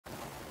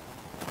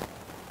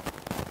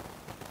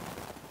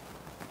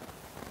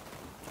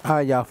All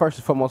right, y'all. First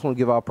and foremost, I want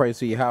to give all praise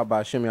to you. How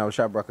about Shimmy? I was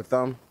shot, Brucker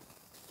Thumb.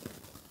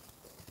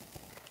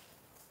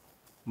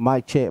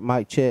 Mic check,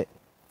 mic check.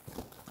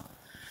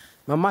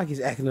 My mic is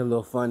acting a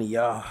little funny,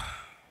 y'all.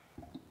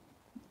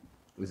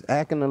 It's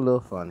acting a little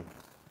funny.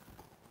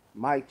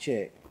 Mic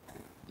check.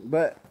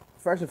 But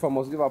first and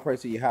foremost, give all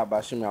praise to you. How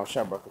about Shimmy? I was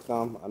shot, Brucker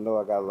Thumb. I know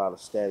I got a lot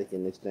of static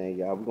in this thing,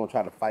 y'all. We're going to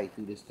try to fight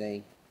through this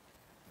thing.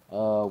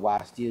 While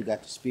I still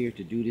got the spirit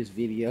to do this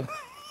video.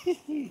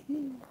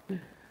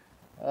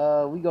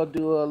 We gonna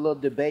do a little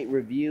debate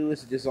review.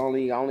 It's just I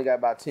only got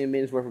about 10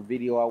 minutes worth of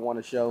video I want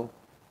to show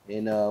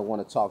and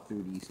want to talk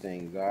through these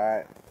things. All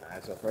right.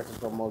 So first and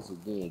foremost,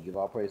 again, give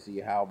all praise to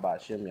you. How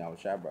about Shimmy? I was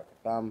shy, Brucker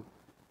Thumb.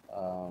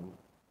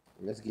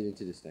 Let's get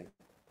into this thing.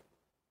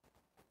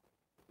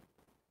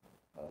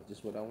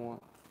 Just what I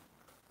want.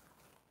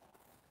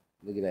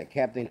 Look at that,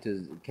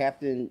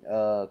 Captain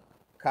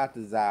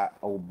Katazai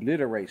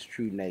obliterates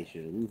True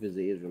Nation. Ruth is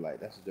an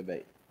Israelite. That's a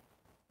debate.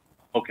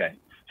 Okay.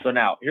 So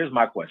now, here's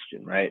my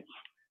question, right?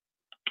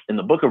 In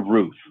the book of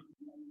Ruth,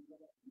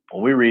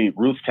 when we read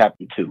Ruth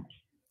chapter 2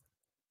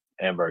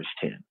 and verse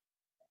 10,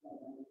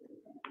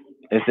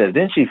 it says,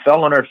 "Then she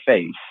fell on her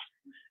face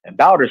and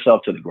bowed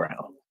herself to the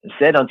ground and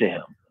said unto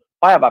him,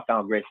 Why have I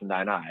found grace in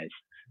thine eyes,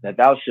 that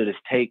thou shouldest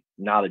take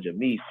knowledge of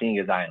me, seeing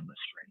as I am a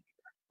stranger?"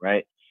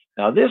 Right?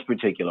 Now, this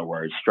particular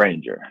word,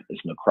 stranger,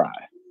 is nakrai.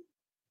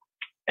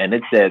 And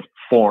it says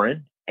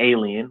foreign,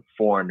 alien,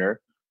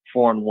 foreigner,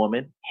 foreign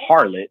woman,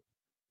 harlot,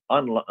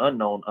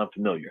 unknown,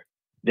 unfamiliar.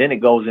 Then it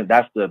goes in,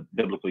 that's the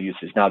biblical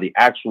usage. Now, the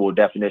actual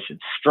definition,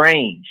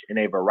 strange in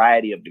a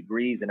variety of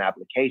degrees and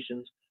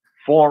applications,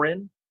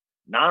 foreign,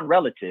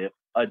 non-relative,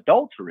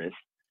 adulterous,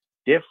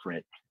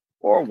 different,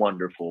 or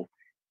wonderful,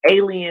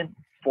 alien,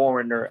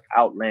 foreigner,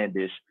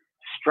 outlandish,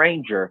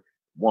 stranger,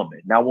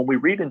 woman. Now, when we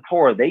read in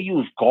Torah, they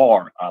use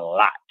gar a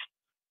lot.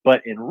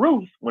 But in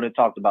Ruth, when it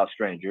talked about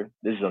stranger,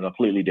 this is a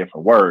completely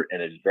different word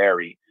and it's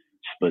very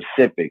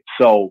specific.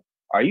 So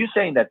are you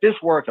saying that this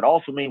word could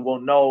also mean, well,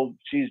 no,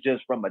 she's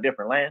just from a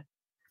different land?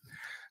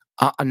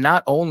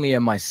 Not only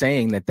am I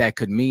saying that that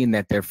could mean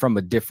that they're from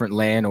a different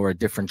land or a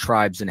different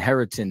tribe's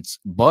inheritance,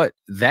 but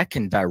that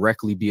can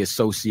directly be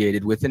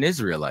associated with an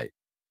Israelite.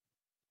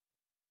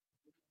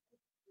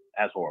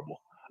 That's horrible.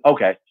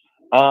 Okay.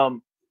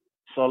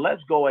 So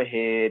let's go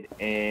ahead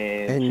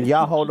and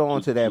y'all hold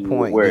on to that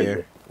point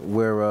there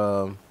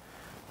where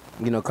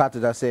you know,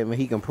 Katazai said, man,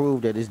 he can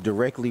prove that it's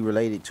directly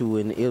related to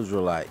an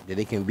Israelite, that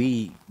it can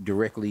be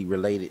directly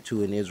related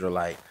to an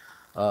Israelite.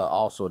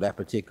 Also, that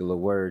particular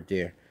word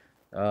there.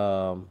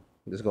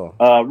 Let's go.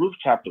 Ruth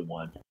chapter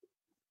 1,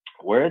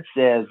 where it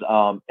says,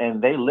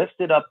 and they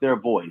lifted up their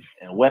voice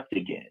and wept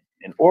again.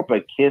 And Orpah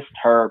kissed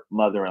her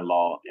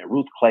mother-in-law, and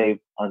Ruth clave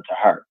unto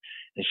her.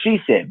 And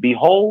she said,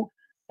 Behold,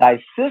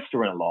 thy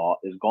sister-in-law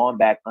is gone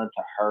back unto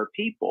her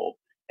people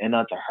and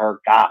unto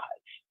her gods.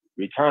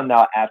 Return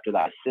thou after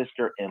thy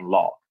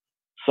sister-in-law.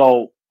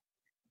 So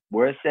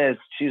where it says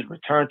she's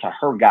returned to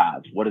her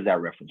gods, what is that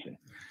referencing?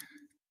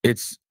 It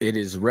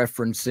is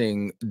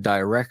referencing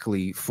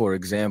directly, for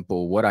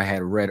example, what I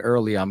had read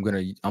earlier. I'm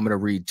gonna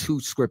read two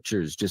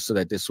scriptures just so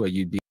that this way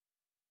you'd be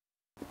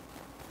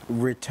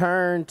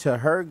return to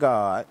her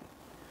God.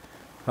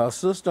 Her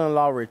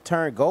sister-in-law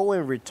return, go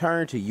and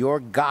return to your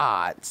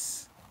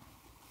gods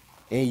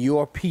and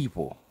your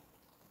people.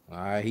 All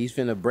right, he's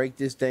finna break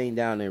this thing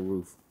down in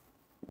Ruth.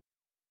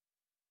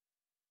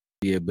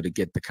 Be able to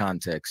get the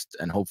context,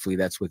 and hopefully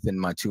that's within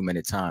my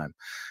 2-minute time.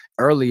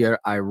 Earlier,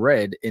 I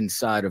read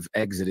inside of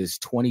Exodus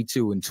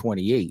 22 and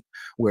 28,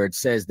 where it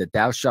says that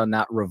thou shalt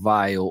not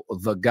revile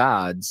the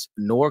gods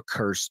nor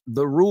curse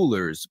the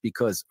rulers,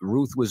 because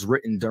Ruth was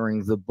written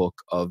during the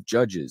book of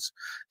Judges.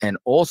 And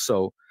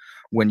also,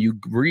 when you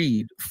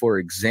read, for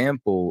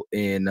example,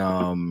 in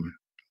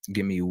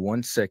give me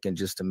 1 second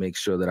just to make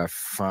sure that I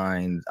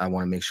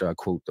want to make sure I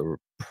quote the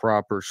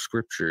proper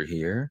scripture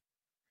here.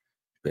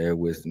 Bear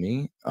with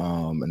me,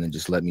 and then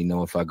just let me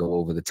know if I go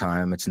over the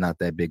time. It's not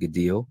that big a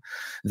deal.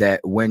 That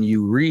when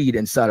you read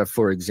inside of,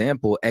 for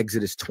example,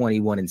 Exodus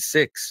 21 and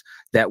 6,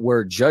 that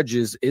word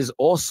judges is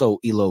also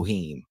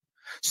Elohim.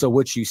 So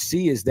what you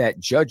see is that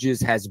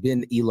judges has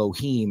been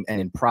Elohim, and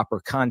in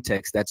proper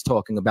context, that's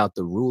talking about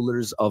the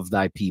rulers of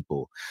thy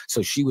people.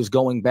 So she was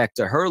going back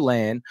to her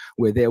land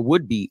where there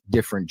would be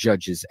different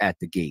judges at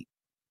the gate.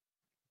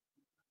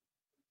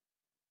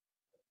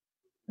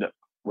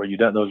 Were you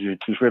done? Those are your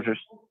two scriptures?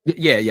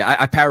 Yeah.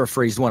 I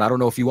paraphrased one. I don't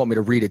know if you want me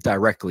to read it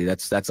directly.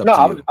 That's up to you.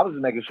 I was just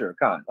making sure.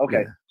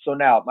 Okay. Yeah. So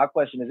now my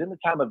question is, in the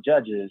time of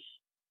Judges,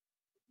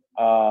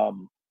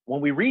 when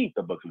we read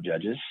the book of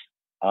Judges,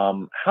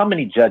 how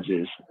many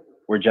judges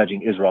were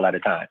judging Israel at a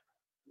time?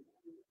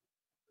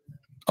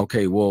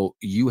 Okay, well,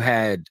 you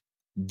had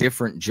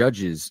different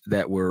judges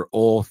that were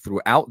all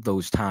throughout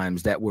those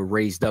times that were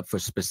raised up for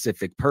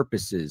specific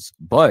purposes.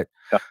 But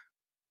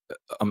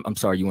I'm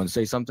sorry, you want to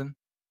say something?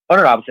 Oh,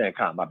 no, I was saying,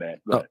 my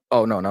bad. No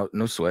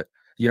sweat.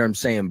 You know what I'm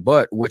saying?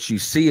 But what you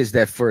see is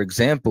that, for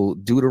example,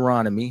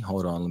 Deuteronomy,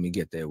 hold on, let me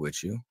get there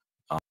with you.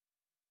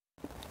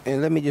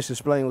 And let me just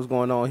explain what's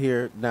going on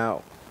here.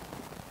 Now,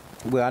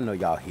 well, I know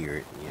y'all hear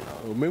it, you know,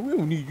 Oh, man, we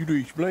don't need you to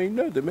explain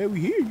nothing, man. We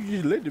hear you,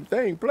 just let the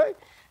thing play.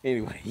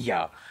 Anyway,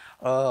 y'all,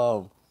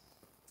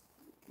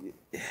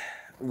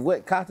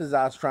 what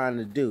Kataza's trying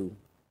to do,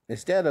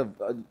 instead of,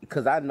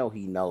 because I know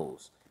he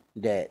knows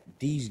that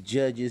these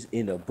judges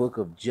in the book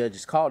of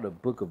Judges, called the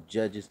book of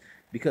Judges,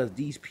 because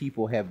these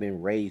people have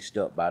been raised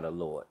up by the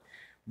Lord.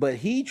 But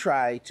he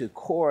tried to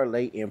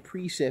correlate and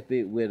precept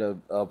it with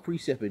a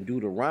precept in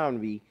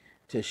Deuteronomy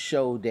to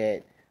show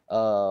that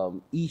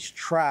each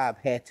tribe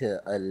had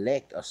to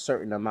elect a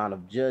certain amount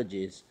of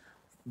judges,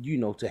 you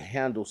know, to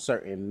handle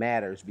certain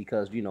matters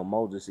because, you know,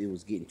 Moses, it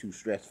was getting too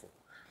stressful.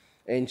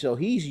 And so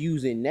he's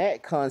using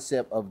that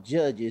concept of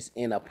judges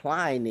and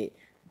applying it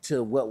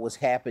to what was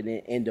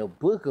happening in the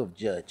book of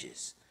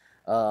Judges.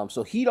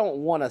 So he don't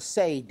want to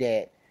say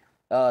that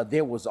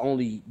there was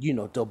only, you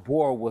know,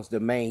 Deborah was the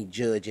main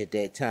judge at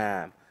that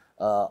time.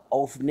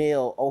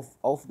 Othniel,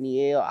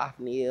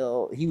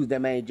 he was the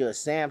main judge.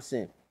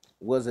 Samson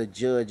was a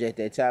judge at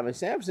that time. And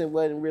Samson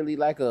wasn't really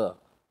like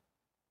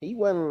he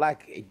wasn't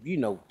like, you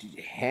know,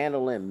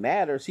 handling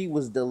matters. He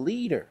was the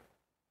leader.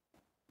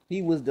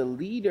 He was the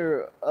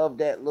leader of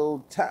that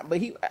little time,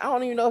 but I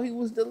don't even know if he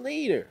was the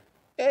leader.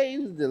 Yeah, he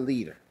was the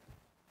leader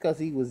because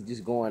he was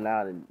just going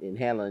out and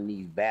handling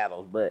these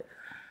battles, but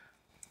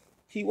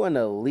he wasn't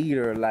a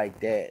leader like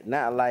that.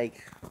 Not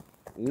like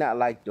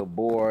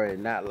Deborah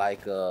and not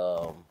like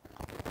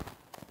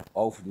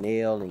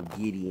Othniel and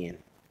Gideon.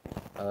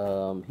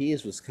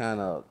 His was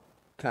kind of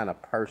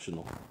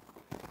personal,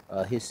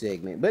 his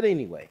segment. But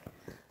anyway,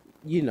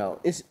 you know,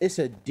 it's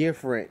a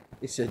difference.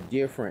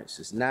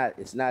 It's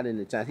not in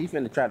the time.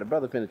 The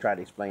brother finna try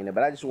to explain it,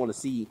 but I just want to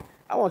see.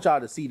 I want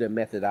y'all to see the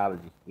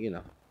methodology. You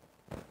know.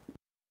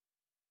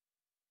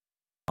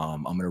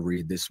 I'm gonna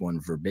read this one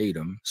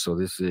verbatim. So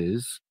this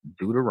is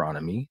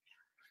Deuteronomy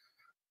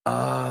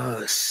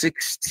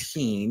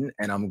 16,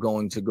 and I'm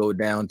going to go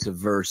down to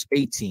verse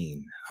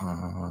 18.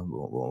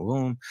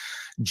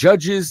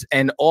 Judges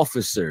and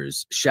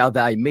officers shall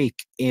thy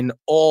make in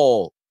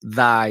all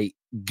thy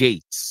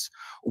gates,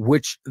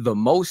 which the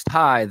Most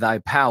High thy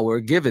power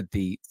giveth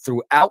thee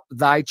throughout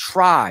thy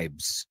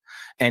tribes,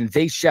 and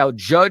they shall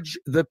judge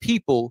the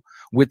people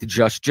with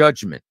just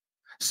judgment.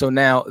 So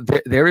now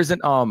there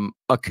isn't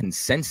a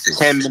consensus.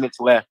 10 minutes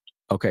left.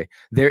 Okay,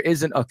 there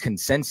isn't a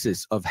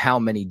consensus of how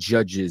many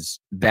judges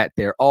that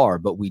there are,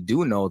 but we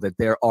do know that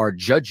there are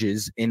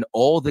judges in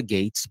all the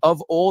gates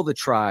of all the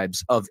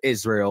tribes of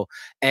Israel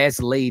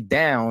as laid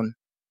down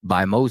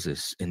by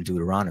Moses in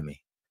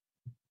Deuteronomy.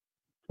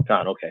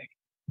 Con, okay.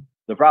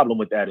 The problem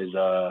with that is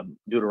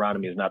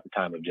Deuteronomy is not the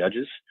time of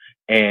judges,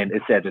 and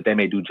it said that they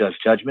may do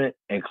just judgment,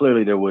 and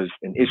clearly there was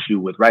an issue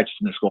with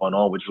righteousness going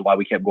on, which is why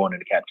we kept going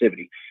into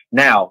captivity.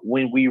 Now,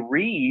 when we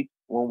read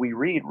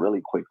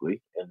really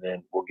quickly, and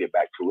then we'll get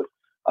back to it,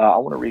 I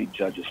want to read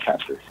Judges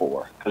chapter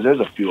 4, because there's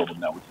a few of them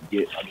that we can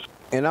get.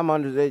 And I'm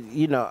under the,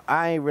 you know,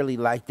 I ain't really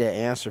like that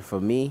answer for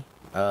me.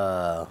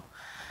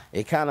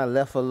 It kind of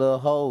left a little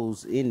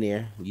holes in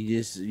there. You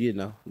just, you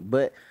know,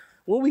 but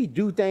when we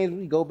do things,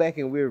 we go back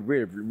and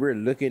we're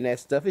looking at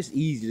stuff. It's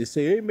easy to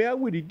say, hey man, I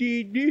would have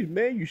did this,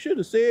 man. You should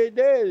have said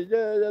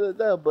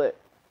that. But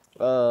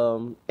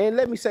and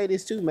let me say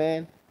this too,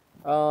 man.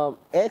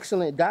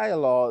 Excellent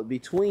dialogue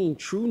between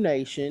True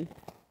Nation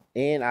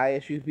and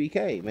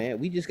ISUPK, man.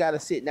 We just got to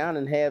sit down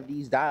and have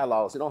these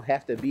dialogues. It don't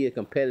have to be a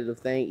competitive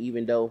thing,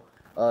 even though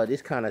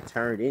this kind of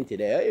turned into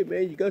that. Hey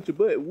man, you got your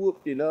butt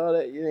whooped and all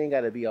that. It ain't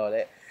got to be all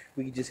that.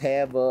 We can just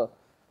have the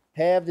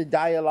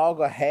dialogue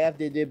or have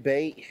the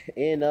debate,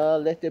 and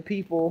let the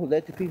people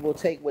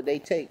take what they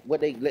take,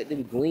 let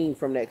them glean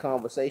from that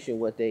conversation,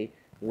 what they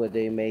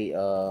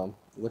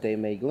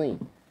may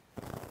glean.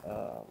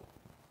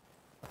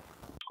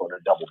 Going to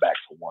double back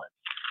to one.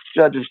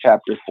 Judges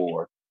chapter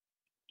 4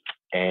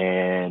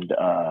 and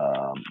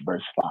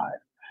verse 5.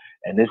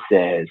 And this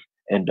says,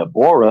 and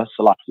Deborah,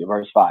 Salakia,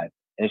 verse 5,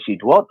 and she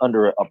dwelt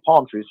under a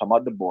palm tree, talking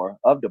about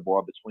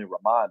Deborah, between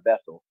Ramah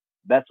and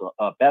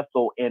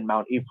Bethel in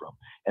Mount Ephraim.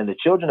 And the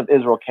children of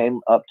Israel came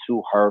up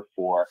to her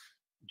for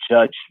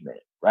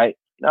judgment, right?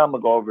 Now I'm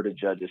going to go over to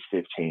Judges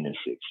 15 and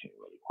 16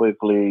 really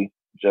quickly.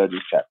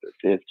 Judges chapter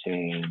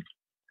 15.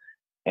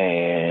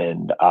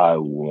 And I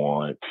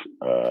want,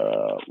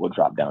 we'll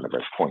drop down to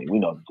verse 20. We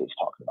know that this is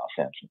talking about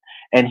Samson.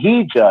 And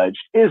he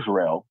judged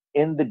Israel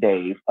in the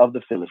days of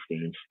the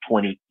Philistines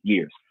 20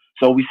 years.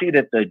 So we see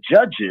that the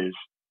judges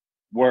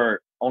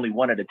were only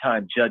one at a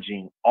time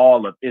judging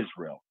all of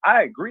Israel.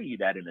 I agree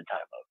that in the time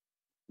of,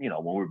 you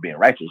know, when we were being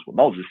righteous with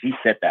Moses, he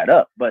set that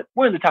up. But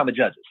we're in the time of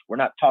judges. We're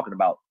not talking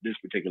about this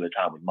particular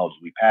time with Moses.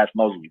 We passed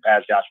Moses, we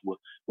passed Joshua.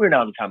 We're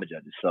now in the time of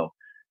judges. So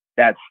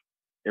that's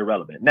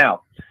irrelevant.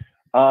 Now,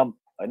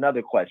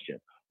 another question.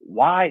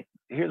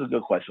 Here's a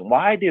good question.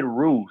 Why did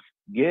Ruth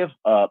give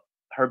up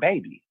her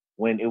baby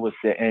when it was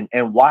said,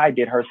 and why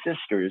did her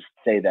sisters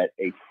say that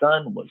a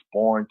son was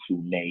born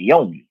to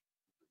Naomi?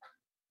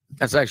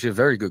 That's actually a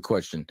very good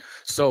question.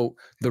 So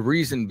the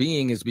reason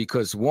being is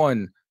because,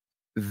 one,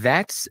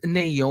 that's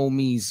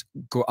Naomi's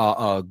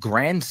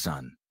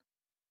grandson.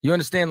 You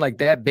understand? Like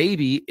that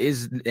baby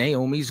is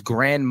Naomi's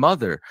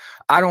grandmother.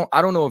 I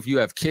don't know if you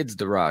have kids,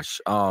 Darash.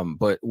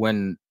 But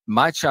when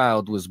my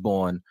child was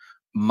born,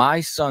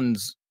 my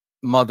son's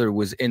mother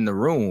was in the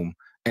room,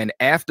 and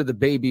after the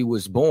baby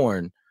was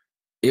born,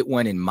 it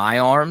went in my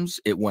arms,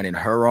 it went in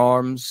her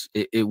arms,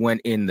 it went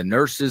in the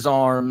nurse's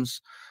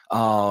arms.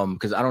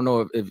 Because I don't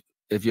know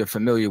if you're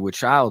familiar with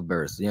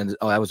childbirth.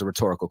 Oh, that was a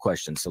rhetorical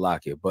question,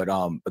 Salakia. But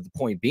the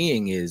point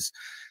being is,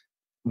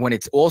 when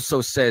it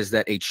also says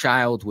that a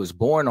child was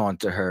born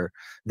onto her,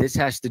 this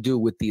has to do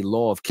with the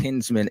law of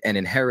kinsmen and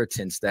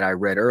inheritance that I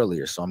read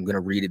earlier. So I'm going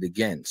to read it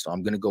again. So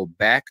I'm going to go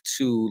back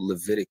to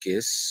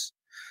Leviticus,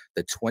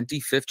 the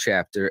 25th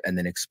chapter, and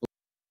then explain.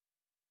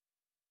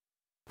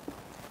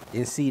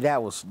 And see,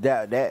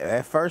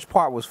 that first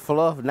part was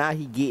fluff. Now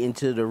he get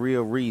into the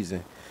real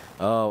reason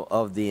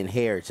of the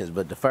inheritance.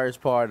 But the first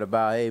part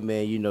about, hey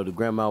man, you know, the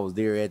grandma was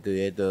there at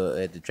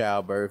the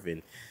childbirth,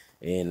 and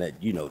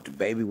you know, the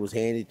baby was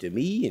handed to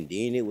me, and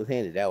then it was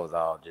handed. That was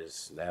all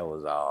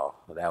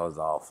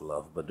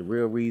fluff. But the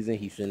real reason,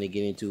 he's finna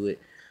get into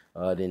it,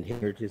 the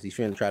inheritance. He's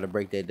finna try to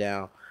break that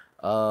down.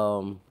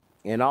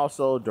 And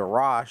also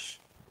Darash,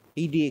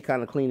 he did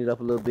kind of clean it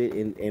up a little bit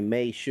and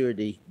made sure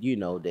that, you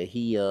know, that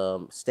he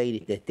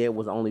stated that there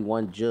was only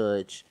one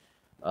judge,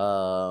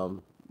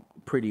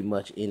 pretty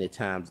much in the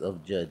times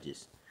of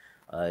judges.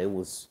 It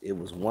was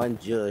one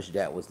judge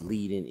that was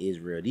leading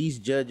Israel. These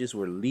judges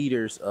were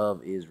leaders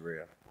of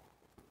Israel.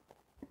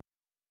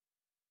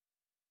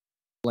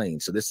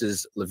 So this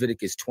is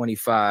Leviticus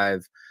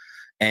 25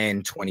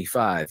 and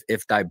 25.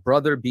 If thy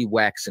brother be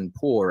waxen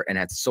poor and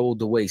hath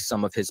sold away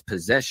some of his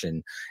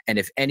possession, and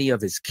if any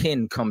of his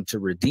kin come to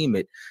redeem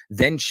it,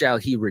 then shall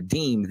he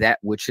redeem that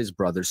which his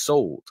brother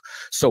sold.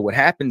 So what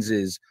happens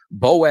is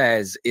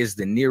Boaz is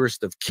the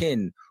nearest of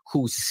kin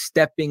who's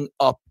stepping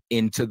up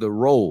into the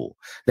role.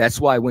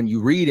 That's why when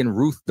you read in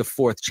Ruth, the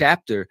 4th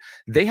chapter,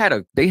 they had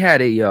a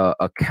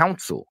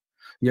council,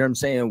 you know what I'm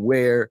saying,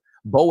 where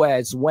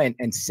Boaz went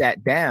and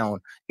sat down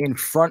in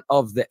front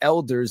of the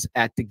elders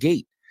at the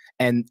gate.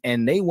 And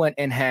they went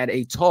and had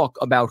a talk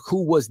about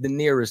who was the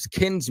nearest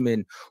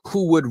kinsman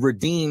who would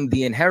redeem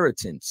the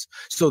inheritance.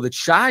 So the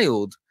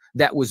child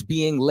that was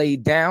being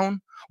laid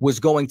down was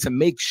going to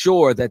make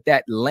sure that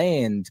that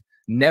land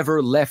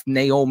never left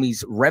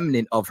Naomi's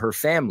remnant of her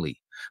family,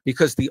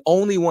 because the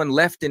only one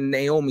left in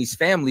Naomi's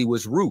family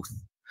was Ruth.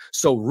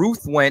 So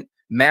Ruth went,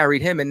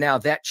 married him, and now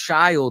that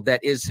child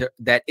that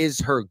is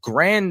her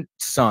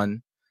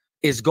grandson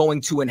is going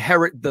to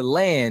inherit the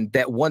land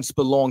that once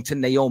belonged to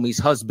Naomi's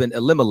husband,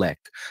 Elimelech,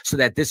 so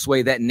that this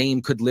way that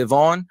name could live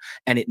on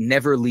and it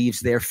never leaves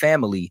their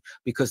family,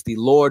 because the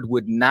Lord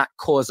would not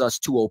cause us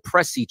to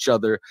oppress each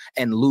other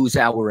and lose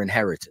our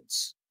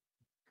inheritance.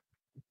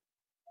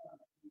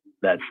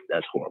 That's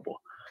horrible.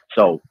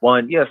 So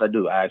one, yes, I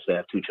do. I actually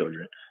have 2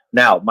 children.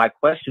 Now, my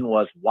question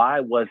was,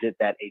 why was it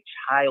that a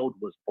child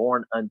was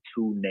born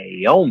unto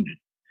Naomi?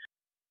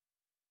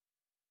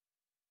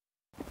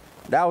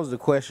 That was the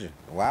question.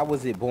 Why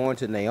was it born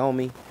to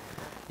Naomi?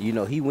 You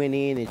know, he went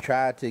in and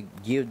tried to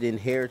give the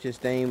inheritance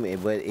thing,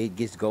 but it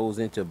just goes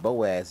into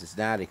Boaz. It's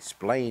not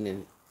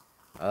explaining.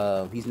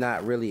 He's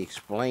not really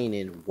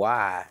explaining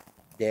why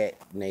that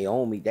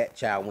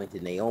child went to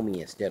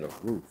Naomi instead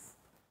of Ruth.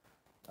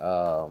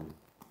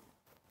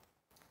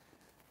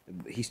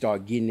 He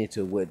started getting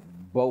into what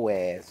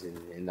Boaz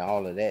and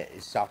all of that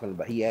is talking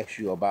about. He asked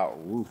you about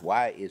Ruth.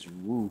 Why is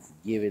Ruth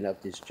giving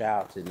up this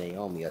child to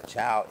Naomi? A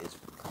child is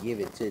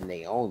given to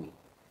Naomi.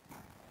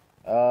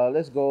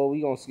 Let's go.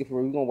 We're gonna skip it.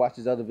 We're gonna watch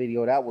this other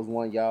video. That was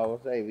one, y'all.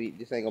 Hey,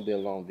 this ain't gonna be a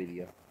long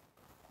video.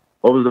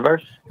 What was the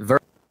verse?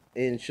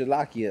 In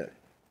Shalakia.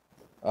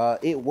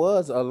 It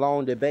was a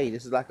long debate.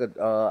 This is like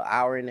a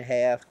hour and a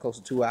half, close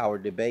to 2-hour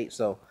debate.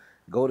 So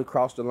go to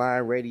Cross the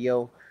Line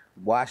Radio,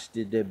 watch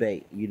the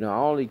debate. You know, I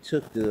only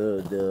took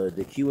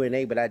the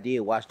Q&A, but I did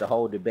watch the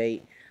whole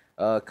debate.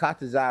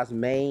 Katazai's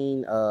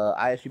main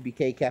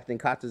ISUPK Captain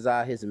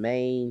Katazai, his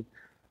main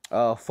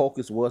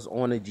focus was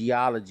on the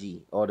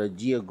geology, or the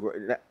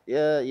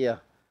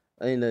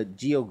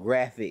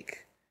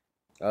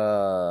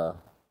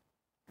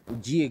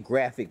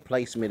geographic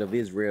placement of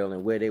Israel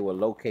and where they were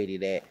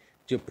located at,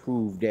 to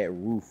prove that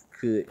Ruth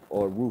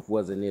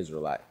was an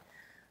Israelite.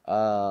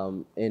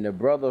 And the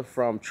brother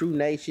from True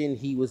Nation,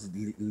 he was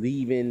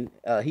using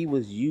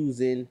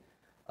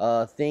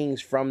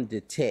things from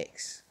the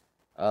text.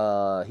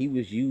 He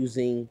was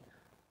using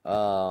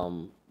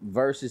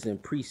verses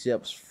and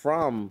precepts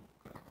from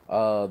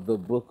the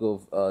book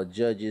of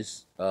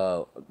Judges,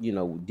 you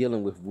know,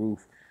 dealing with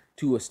Ruth,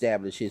 to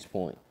establish his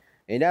point.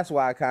 And that's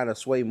why I kind of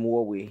sway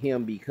more with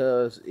him,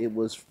 because it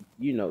was,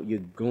 you know, you're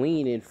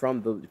gleaning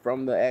from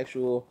the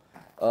actual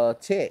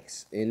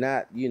text, and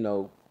not, you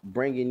know,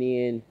 bringing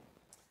in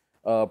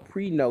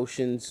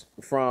pre-notions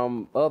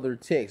from other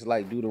texts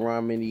like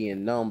Deuteronomy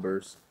and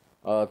Numbers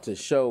to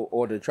show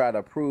or to try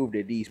to prove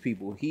that these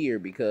people here,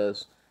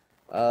 because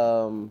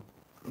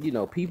you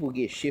know, people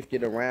get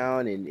shifted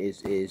around, and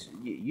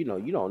you know,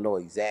 you don't know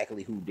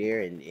exactly who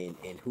there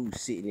and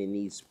who's sitting in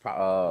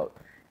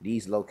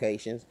these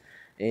locations.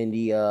 in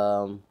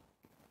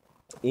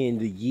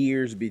the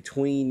years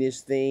between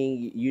this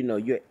thing, you know,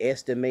 you're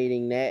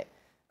estimating that.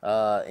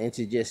 And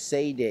to just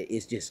say that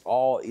it's just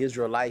all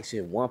Israelites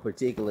in one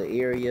particular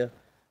area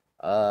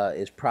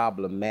is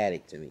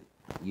problematic to me.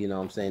 You know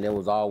what I'm saying? There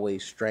was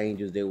always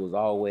strangers. There was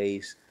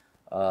always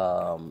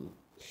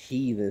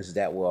heathens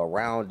that were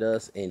around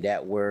us and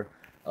that were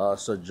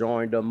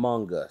sojourned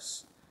among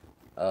us.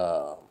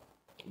 But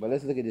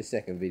let's look at this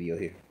second video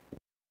here.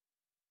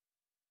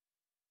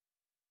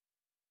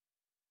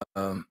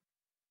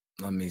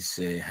 Let me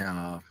see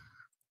how.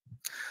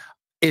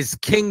 Is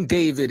King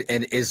David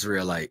an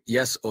Israelite?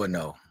 Yes or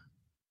no?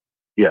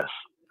 Yes.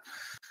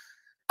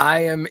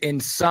 I am in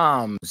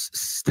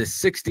Psalms, the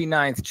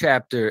 69th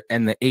chapter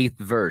and the 8th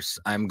verse.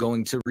 I'm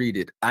going to read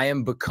it. I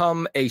am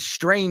become a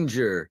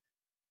stranger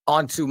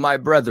unto my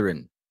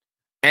brethren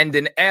and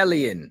an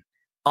alien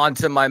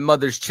unto my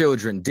mother's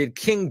children. Did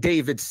King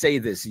David say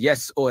this?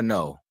 Yes or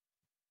no?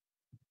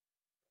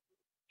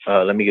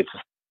 Let me get to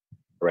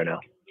right now.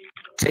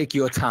 Take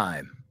your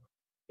time.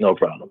 No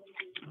problem.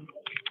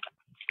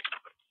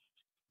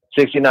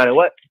 69 and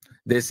what?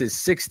 This is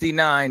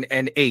 69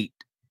 and 8.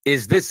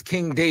 Is this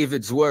King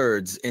David's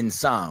words in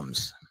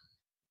Psalms?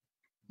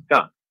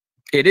 Yeah.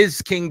 It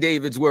is King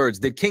David's words.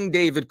 Did King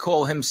David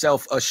call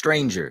himself a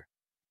stranger?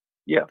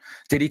 Yeah.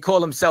 Did he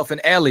call himself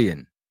an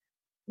alien?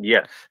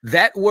 Yes.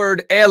 That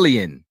word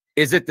alien,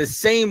 is it the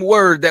same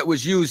word that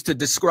was used to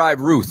describe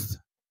Ruth?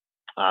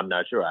 I'm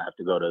not sure. I have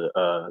to go to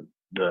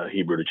the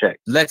Hebrew to check.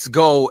 Let's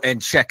go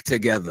and check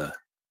together.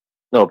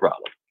 No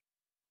problem.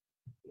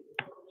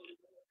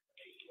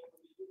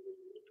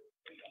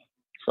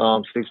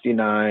 Psalm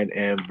 69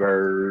 and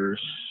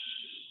verse.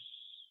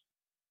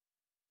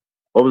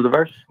 What was the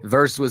verse?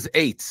 Verse was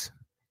 8.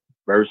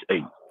 Verse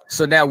 8.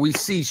 So now we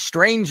see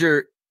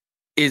stranger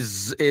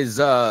is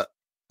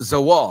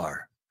zawar,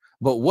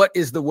 but what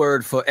is the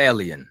word for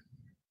alien?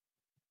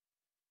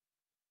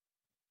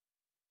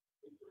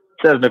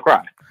 It says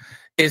Necry.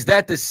 Is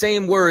that the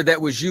same word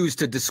that was used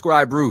to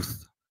describe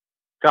Ruth?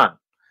 Gone.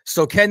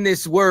 So can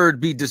this word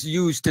be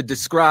used to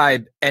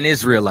describe an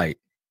Israelite?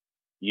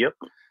 Yep.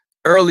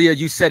 Earlier,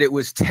 you said it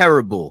was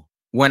terrible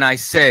when I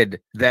said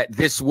that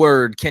this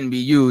word can be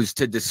used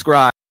to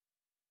describe.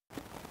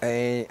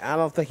 And I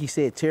don't think he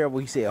said terrible.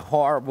 He said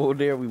horrible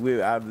there.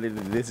 I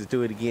listen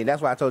to it again.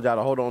 That's why I told y'all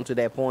to hold on to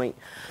that point.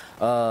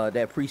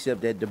 That precept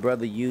that the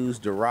brother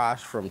used, Darash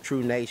from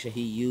True Nation,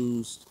 he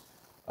used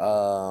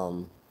Nakai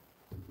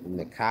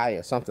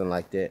or something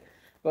like that.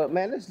 But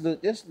man, let's look.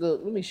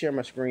 Let me share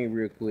my screen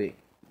real quick.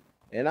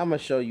 And I'm going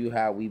to show you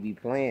how we be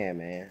playing,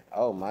 man.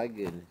 Oh, my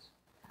goodness.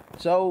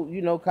 So,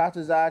 you know,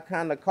 Katazai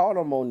kind of caught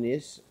him on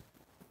this.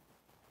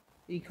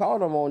 He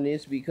caught him on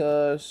this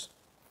because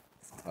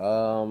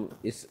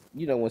it's,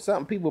 you know, when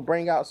some people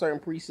bring out certain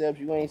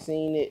precepts, you ain't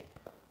seen it.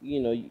 You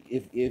know,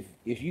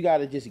 if you got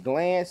to just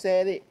glance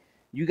at it,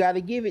 you got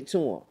to give it to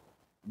him.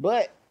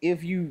 But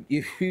if you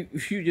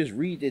just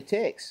read the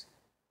text,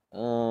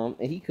 and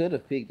he could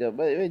have picked up,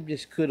 but it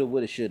just could have,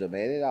 would have, should have,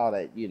 man. And all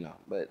that, you know,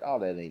 but all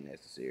that ain't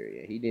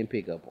necessary. He didn't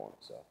pick up on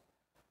it,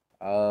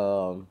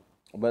 so.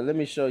 But let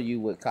me show you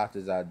what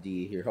Katazai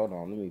did here. Hold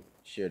on, let me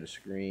share the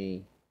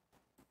screen.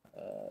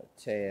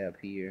 Tab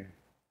here.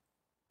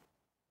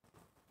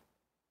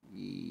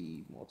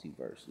 The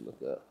multiverse,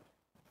 look up.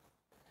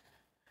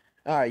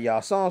 All right,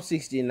 y'all. Psalm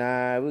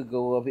 69. We'll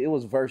go up. It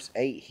was verse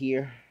 8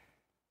 here.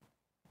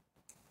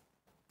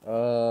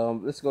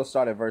 Let's go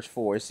start at verse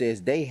 4. It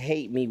says, they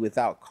hate me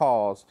without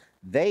cause.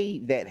 They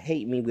that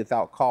hate me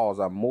without cause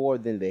are more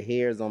than the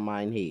hairs on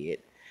mine head.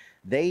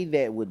 They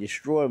that would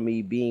destroy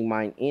me, being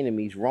mine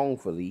enemies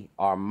wrongfully,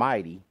 are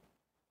mighty.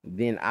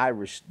 Then I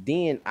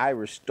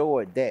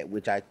restored that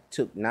which I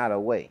took not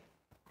away.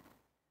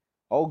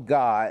 O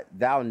God,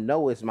 thou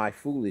knowest my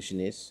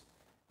foolishness,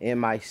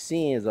 and my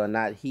sins are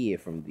not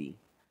hid from thee.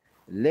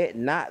 Let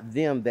not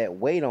them that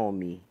wait on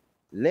me,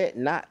 let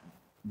not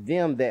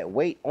them that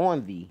wait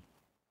on thee,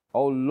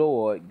 O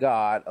Lord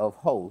God of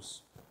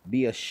hosts,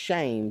 be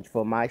ashamed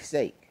for my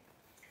sake.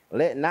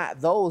 Let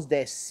not those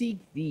that seek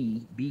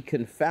thee be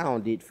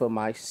confounded for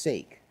my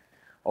sake,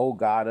 O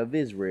God of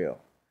Israel.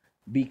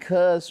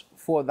 Because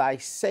for thy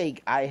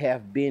sake I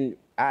have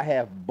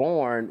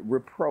borne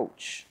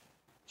reproach.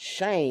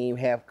 Shame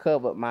have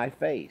covered my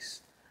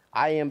face.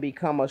 I am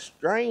become a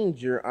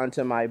stranger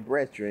unto my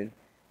brethren,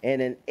 and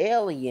an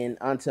alien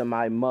unto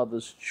my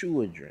mother's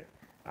children.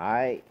 All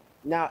right.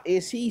 Now,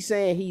 is he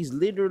saying he's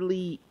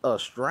literally a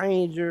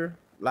stranger?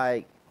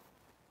 Like,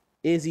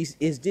 is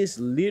this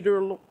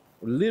literal?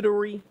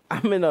 Literary,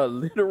 I'm in a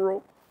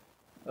literal.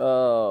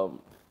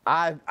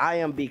 I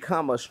am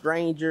become a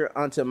stranger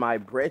unto my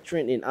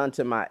brethren and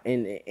unto my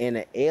and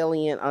an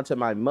alien unto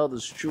my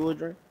mother's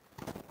children.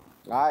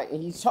 All right,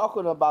 and he's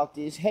talking about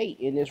this hate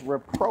and this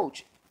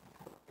reproach.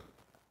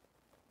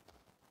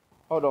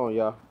 Hold on,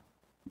 y'all.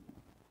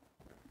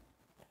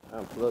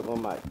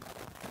 Unplug my mic.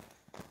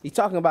 He's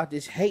talking about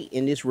this hate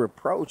and this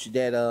reproach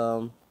that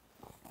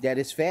that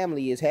his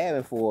family is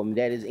having for him,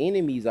 that his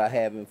enemies are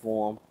having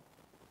for him,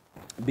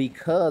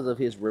 because of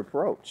his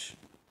reproach.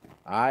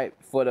 All right,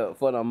 for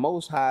the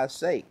Most High's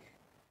sake.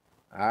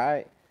 All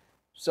right.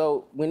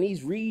 So when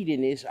he's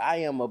reading this, I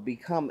am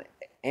become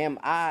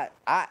a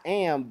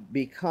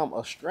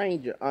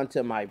stranger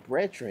unto my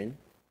brethren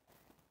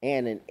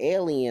and an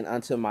alien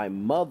unto my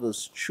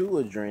mother's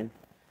children.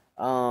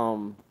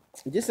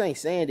 This ain't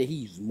saying that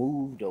he's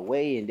moved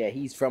away and that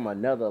he's from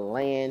another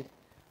land.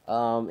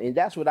 And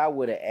that's what I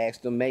would have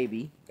asked him.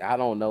 Maybe, I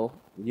don't know.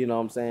 You know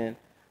what I'm saying?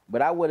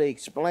 But I would have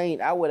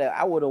explained. I would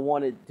have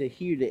wanted to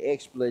hear the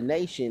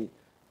explanation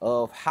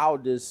of how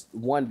does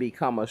one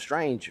become a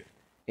stranger,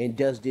 and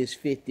does this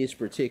fit this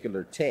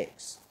particular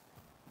text?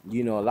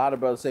 You know, a lot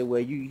of brothers say,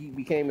 well, he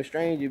became a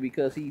stranger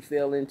because he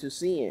fell into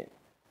sin.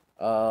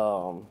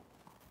 Um,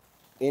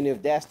 and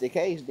if that's the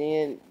case,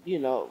 then, you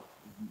know,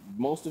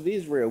 most of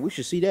Israel, we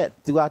should see that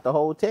throughout the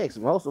whole text.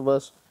 Most of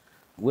us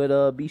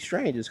would be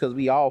strangers because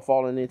we all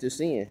fallen into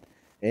sin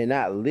and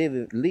not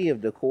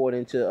lived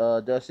according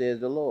to thus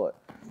says the Lord.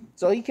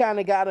 So he kind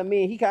of got him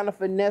in. He kind of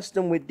finessed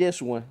him with this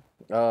one.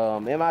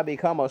 Am I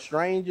become a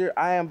stranger?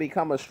 I am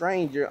become a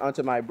stranger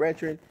unto my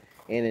brethren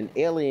and an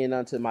alien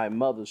unto my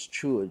mother's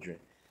children.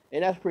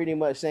 And that's pretty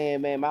much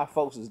saying, man, my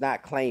folks is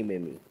not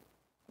claiming me.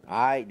 All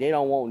right, they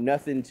don't want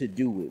nothing to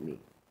do with me.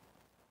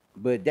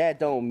 But that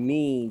don't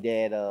mean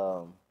that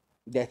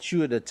that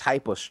you're the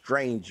type of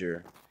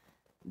stranger,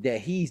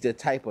 that he's the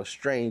type of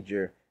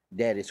stranger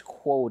that is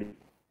quoted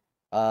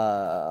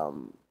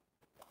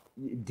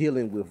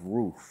dealing with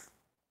Ruth.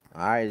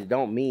 All right, it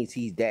don't mean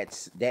he's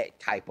that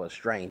type of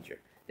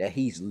stranger, that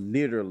he's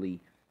literally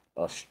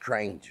a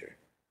stranger.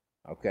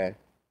 Okay,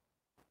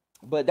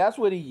 but that's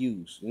what he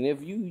used. And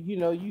if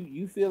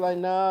you feel like,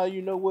 nah,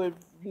 you know what,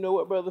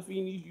 brother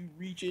Phoenix, you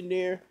reach in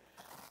there.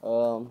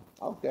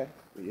 Okay,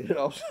 you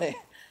know what I'm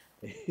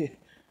saying.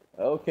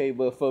 Okay,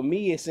 but for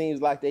me, it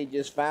seems like they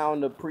just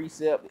found the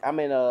precept. I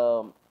mean,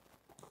 I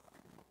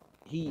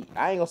ain't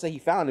gonna say he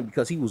found it,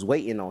 because he was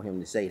waiting on him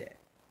to say that.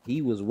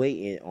 He was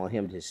waiting on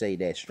him to say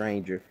that,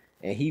 stranger,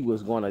 and he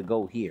was gonna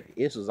go here.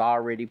 This was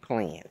already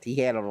planned. He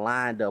had him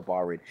lined up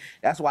already.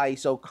 That's why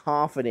he's so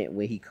confident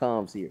when he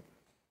comes here.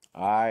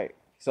 All right,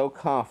 so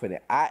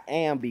confident. I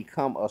am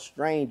become a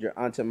stranger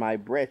unto my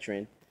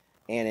brethren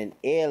and an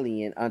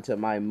alien unto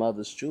my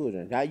mother's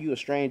children. How you a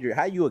stranger?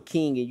 How you a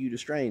king and you the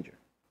stranger?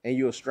 And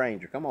you're a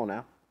stranger. Come on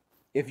now.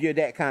 If you're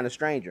that kind of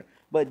stranger.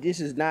 But this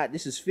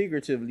is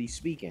figuratively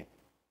speaking.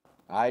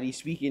 All right, he's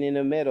speaking in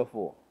a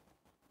metaphor.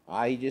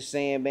 All right, he's just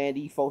saying, man,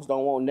 these folks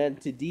don't want nothing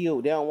to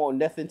deal. They don't want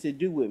nothing to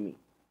do with me.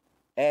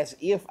 As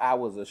if I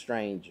was a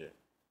stranger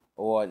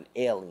or an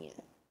alien.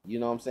 You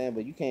know what I'm saying?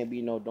 But you can't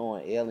be no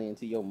darn alien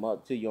to your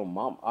mom, to your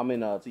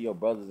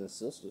brothers and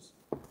sisters.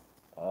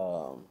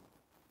 To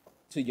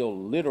your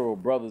literal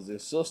brothers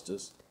and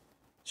sisters.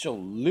 Your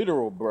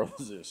literal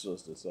brothers and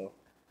sisters. So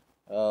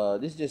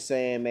this is just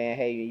saying, man,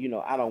 hey,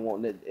 I don't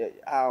want that.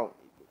 I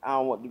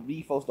don't want,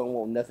 these folks don't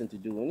want nothing to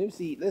do. And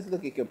let's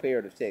look at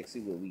comparative text,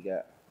 see what we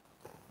got.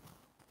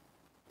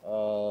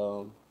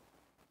 Hold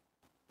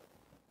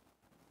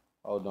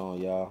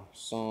on, y'all.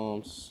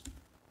 Psalms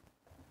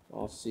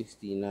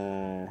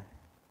 69,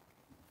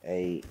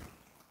 8.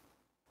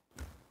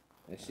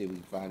 Let's see if we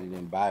can find it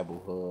in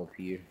Bible Hub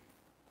here.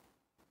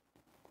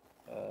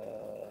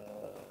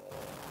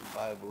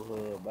 Bible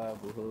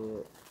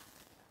Hub.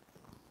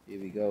 Here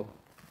we go.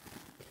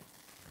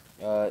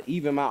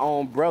 Even my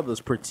own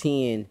brothers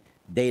pretend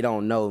they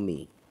don't know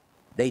me.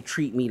 They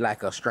treat me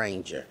like a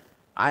stranger.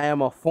 I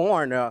am a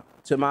foreigner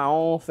to my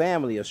own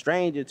family, a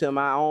stranger to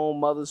my own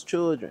mother's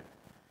children.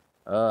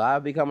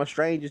 I've become a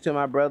stranger to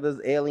my brothers,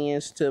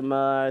 aliens to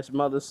my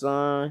mother's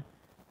son.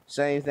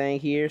 Same thing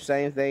here,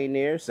 same thing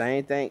there,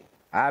 same thing.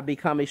 I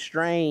become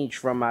estranged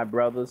from my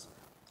brothers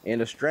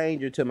and a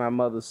stranger to my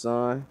mother's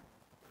son.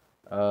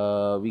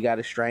 We got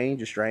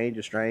estranged.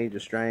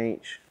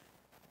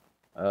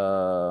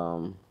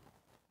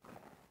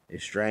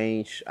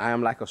 Estranged. I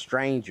am like a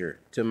stranger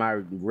to my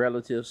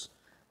relatives,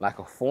 like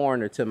a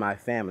foreigner to my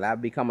family.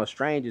 I've become a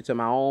stranger to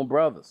my own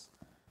brothers,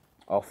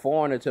 a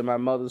foreigner to my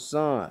mother's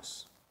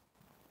sons.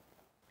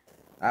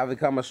 I've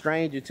become a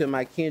stranger to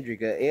my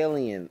kindred, an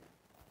alien.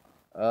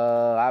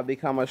 I've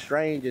become a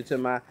stranger to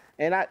my,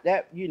 and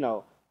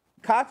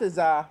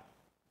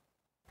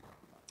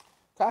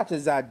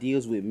Katazai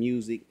deals with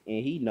music,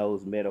 and he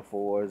knows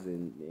metaphors,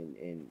 and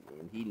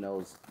he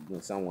knows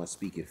when someone's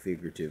speaking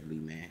figuratively,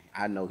 man.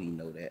 I know he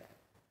know that.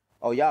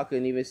 Oh, y'all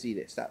couldn't even see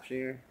that. Stop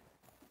sharing.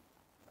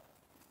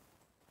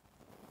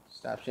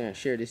 Stop sharing.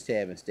 Share this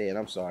tab instead.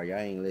 I'm sorry,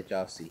 I ain't let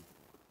y'all see.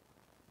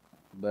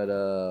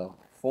 But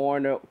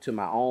foreigner to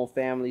my own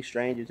family,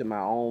 stranger to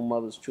my own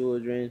mother's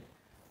children.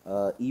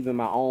 Even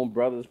my own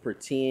brothers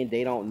pretend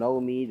they don't know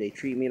me. They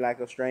treat me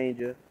like a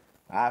stranger.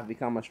 I've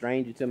become a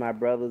stranger to my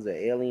brothers, an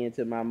alien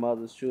to my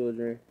mother's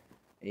children,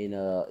 and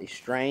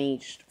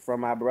estranged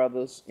from my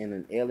brothers, and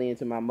an alien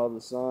to my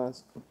mother's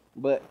sons.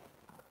 But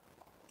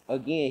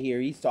again, here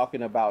he's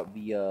talking about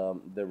the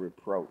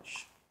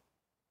reproach.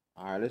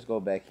 All right, let's go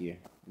back here.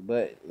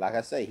 But like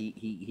I say,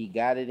 he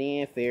got it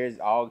in. Fair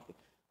all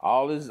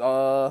his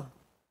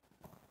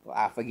Well,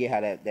 I forget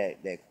how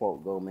that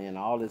quote go, man.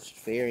 All is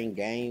fair in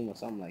game or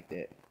something like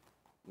that.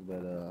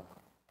 But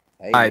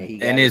hey man, he An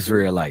got it through.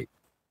 Israelite.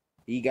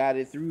 He got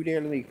it through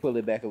there. Let me pull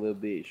it back a little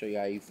bit, show you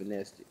how he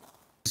finessed it.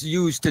 It's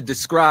used to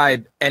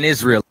describe an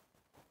Israel.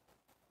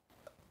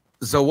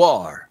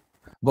 Zawar.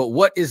 But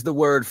what is the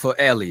word for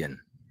alien?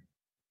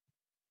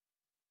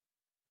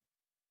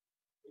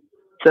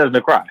 Says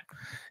Necry.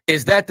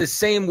 Is that the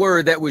same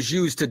word that was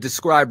used to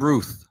describe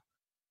Ruth?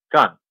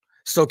 Con.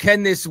 So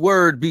can this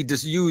word be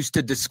used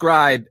to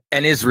describe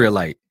an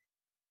Israelite?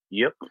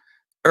 Yep.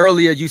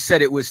 Earlier, you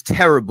said it was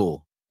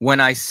terrible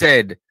when I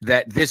said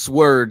that this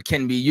word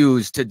can be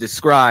used to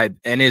describe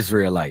an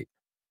Israelite.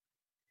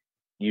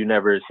 You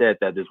never said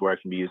that this word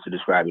can be used to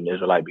describe an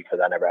Israelite because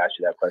I never asked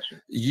you that question.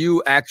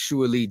 You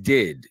actually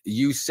did.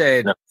 You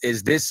said, no.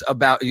 Is this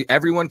about,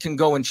 everyone can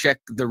go and check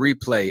the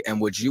replay, and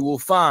what you will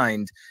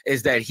find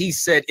is that he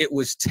said it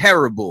was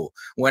terrible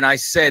when I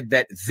said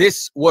that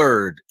this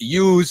word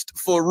used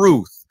for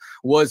Ruth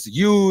was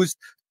used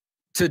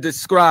to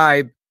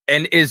describe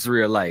an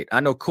Israelite. I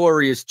know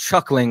Corey is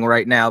chuckling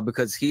right now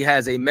because he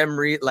has a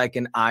memory like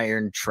an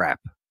iron trap.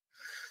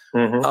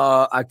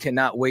 I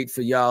cannot wait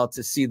for y'all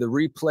to see the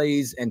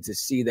replays and to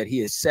see that he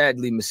is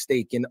sadly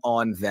mistaken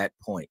on that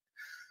point.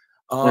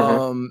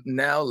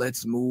 Now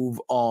let's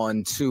move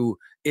on to,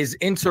 is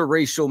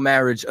interracial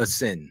marriage a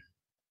sin?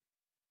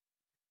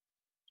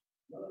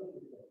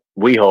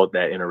 We hold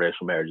that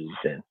interracial marriage is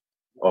a sin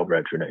over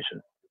at True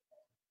Nation.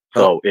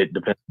 So it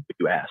depends if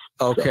you ask.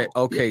 Okay,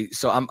 so, okay. Yeah.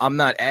 So I'm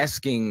not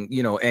asking,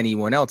 you know,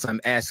 anyone else.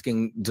 I'm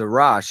asking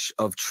Darash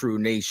of True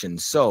Nation.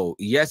 So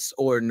yes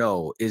or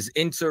no, is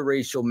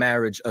interracial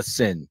marriage a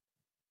sin?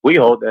 We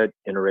hold that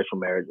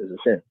interracial marriage is a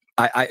sin.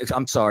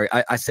 I'm sorry.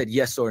 I said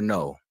yes or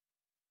no.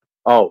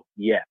 Oh,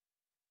 yeah.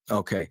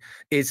 Okay.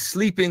 Is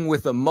sleeping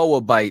with a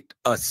Moabite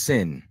a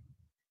sin?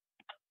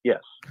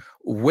 Yes.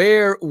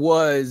 Where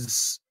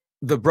was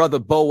the brother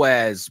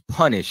Boaz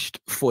punished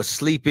for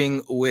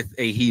sleeping with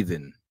a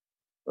heathen?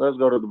 Let's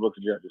go to the book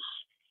of Judges.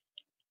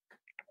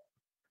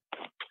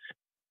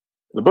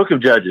 The book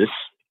of Judges,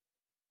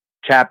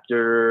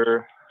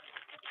 chapter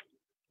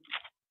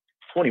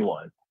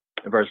 21,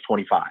 verse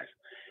 25.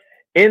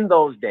 In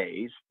those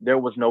days, there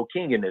was no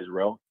king in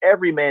Israel.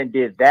 Every man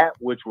did that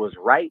which was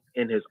right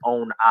in his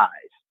own eyes.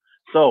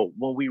 So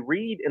when we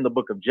read in the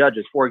book of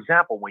Judges, for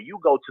example, when you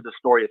go to the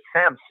story of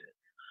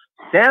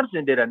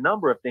Samson did a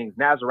number of things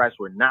Nazarites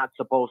were not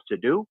supposed to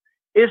do.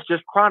 It's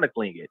just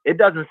chronicling it. It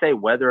doesn't say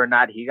whether or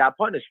not he got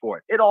punished for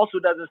it. It also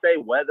doesn't say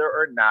whether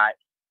or not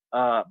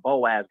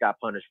Boaz got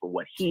punished for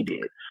what he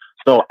did.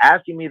 So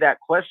asking me that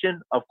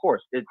question, of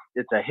course, it's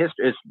a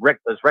history.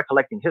 It's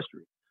recollecting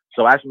history.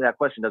 So asking me that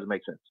question doesn't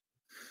make sense.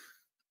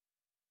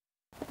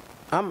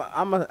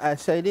 I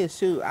say this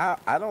too.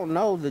 I don't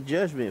know the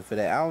judgment for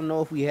that. I don't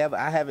know if we have.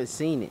 I haven't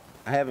seen it.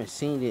 I haven't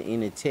seen it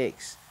in the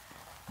text.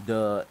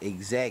 The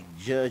exact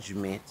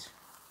judgment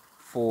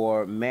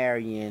for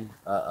marrying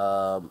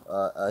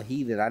a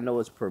heathen. I know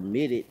it's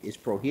permitted. It's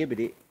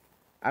prohibited.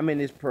 I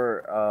mean, it's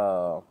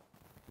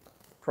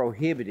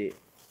prohibited.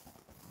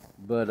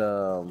 But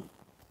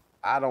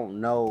I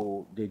don't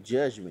know the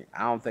judgment.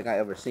 I don't think I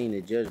ever seen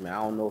the judgment.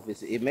 I don't know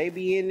if it may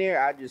be in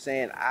there. I'm just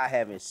saying I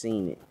haven't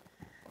seen it.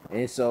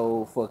 And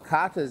so for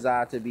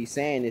Katazar to be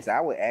saying this, I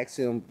would ask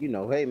him, you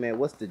know, hey man,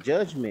 what's the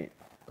judgment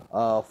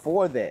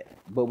for that?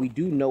 But we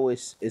do know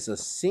it's a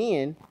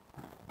sin.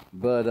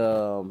 But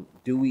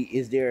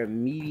is there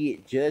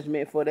immediate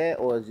judgment for that,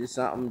 or is it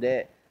something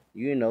that,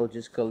 you know,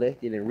 just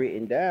collected and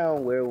written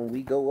down where when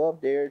we go up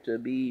there to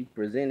be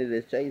presented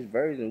as Chase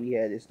version, we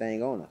had this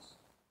thing on us?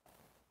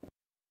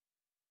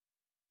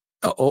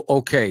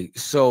 Okay,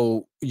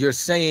 so you're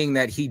saying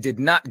that he did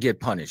not get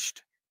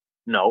punished?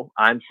 No,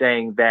 I'm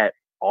saying that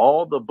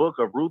all the book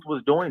of Ruth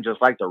was doing,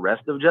 just like the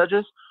rest of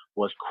Judges,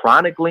 was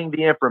chronicling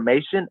the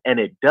information, and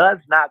it does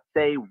not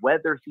say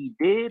whether he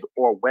did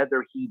or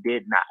whether he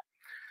did not.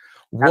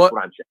 That's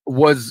what I'm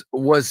saying.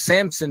 Was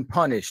Samson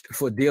punished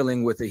for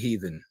dealing with a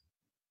heathen?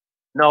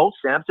 No,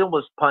 Samson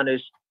was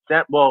punished.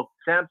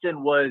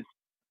 Samson was,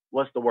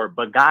 what's the word,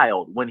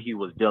 beguiled when he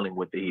was dealing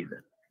with the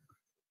heathen.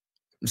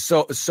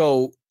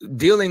 So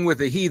dealing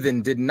with a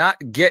heathen did not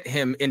get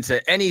him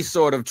into any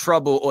sort of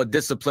trouble or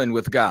discipline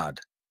with God.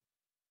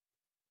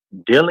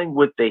 Dealing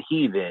with the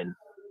heathen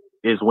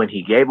is when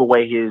he gave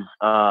away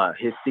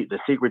the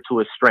secret to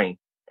his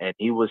strength, and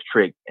he was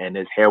tricked, and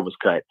his hair was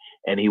cut,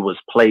 and he was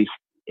placed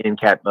he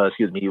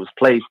was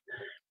placed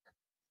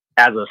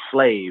as a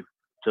slave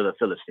to the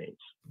Philistines.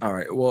 All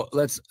right. Well,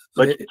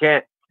 you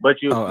can't.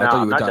 But you. Oh, I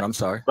thought you were done. I'm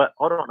sorry. But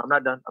hold on, I'm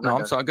not done.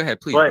 I'm sorry. Go ahead,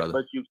 please, brother.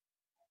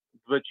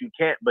 But you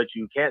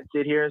can't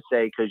sit here and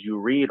say, because you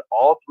read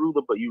all through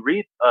the book, you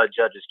read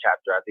Judges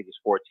chapter, I think it's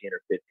 14 or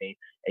 15,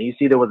 and you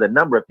see there was a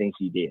number of things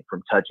he did,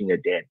 from touching a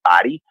dead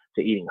body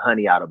to eating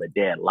honey out of a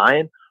dead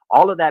lion.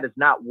 All of that is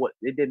not what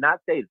it did not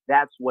say.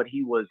 That's what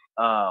he was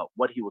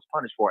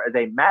punished for. As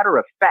a matter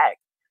of fact,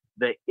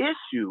 the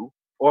issue,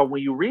 or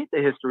when you read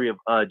the history of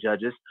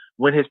Judges,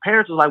 when his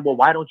parents was like, well,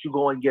 why don't you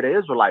go and get an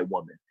Israelite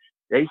woman?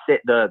 They said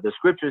the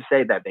scriptures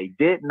say that they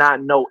did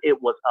not know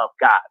it was of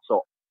God.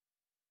 So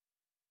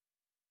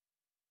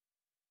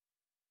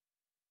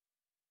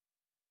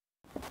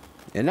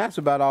And that's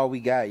about all we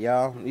got,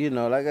 y'all. You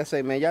know, like I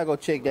say, man, y'all go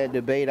check that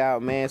debate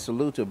out, man.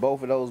 Salute to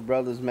both of those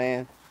brothers,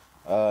 man.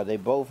 They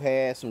both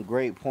had some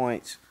great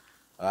points.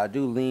 I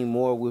do lean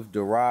more with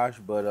Daraj,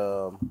 but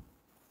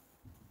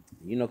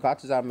you know,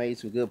 Katazar made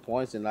some good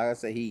points, and like I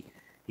say,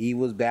 he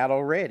was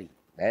battle ready.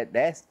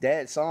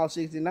 That Psalm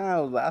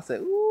 69 was, I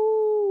said,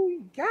 ooh,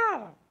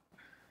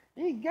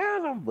 he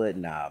got him. But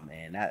nah,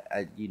 man,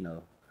 I you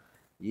know,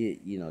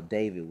 you know,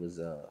 David was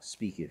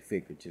speaking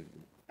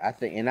figuratively.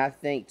 I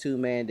think too,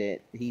 man,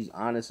 that he's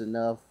honest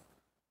enough.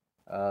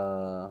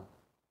 Uh,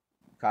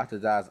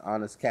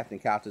 Captain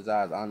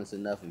Kaltazar is honest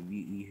enough. If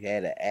you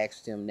had to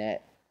ask him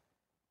that,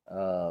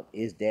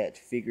 is that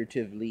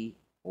figuratively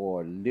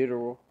or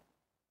literal?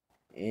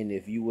 And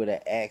if you would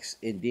have asked,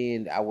 and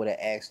then I would have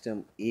asked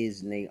him,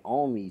 is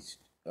Naomi's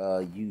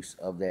use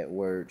of that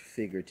word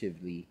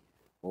figuratively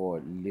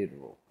or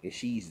literal? If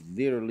she's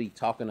literally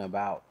talking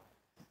about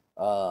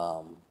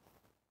um,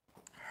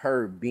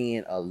 her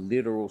being a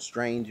literal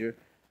stranger,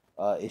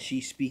 is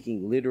she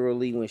speaking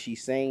literally when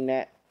she's saying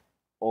that?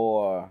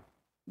 Or,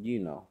 you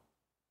know,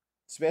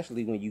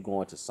 especially when you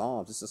go into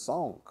Psalms, it's a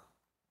song.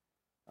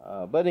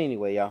 But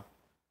anyway,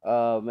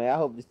 y'all. Man, I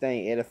hope this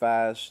thing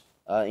edifies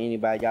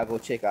anybody. Y'all go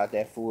check out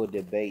that full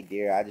debate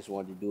there. I just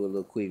wanted to do a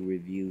little quick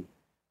review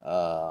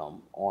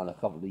on a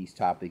couple of these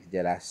topics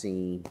that I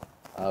seen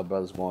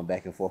brothers going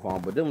back and forth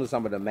on. But them were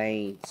some of the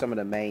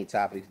main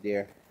topics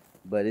there.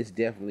 But it's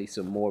definitely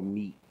some more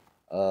meat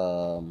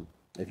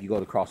if you go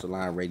to Cross the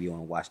Line Radio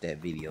and watch that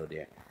video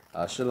there.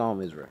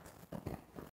 Shalom, Israel.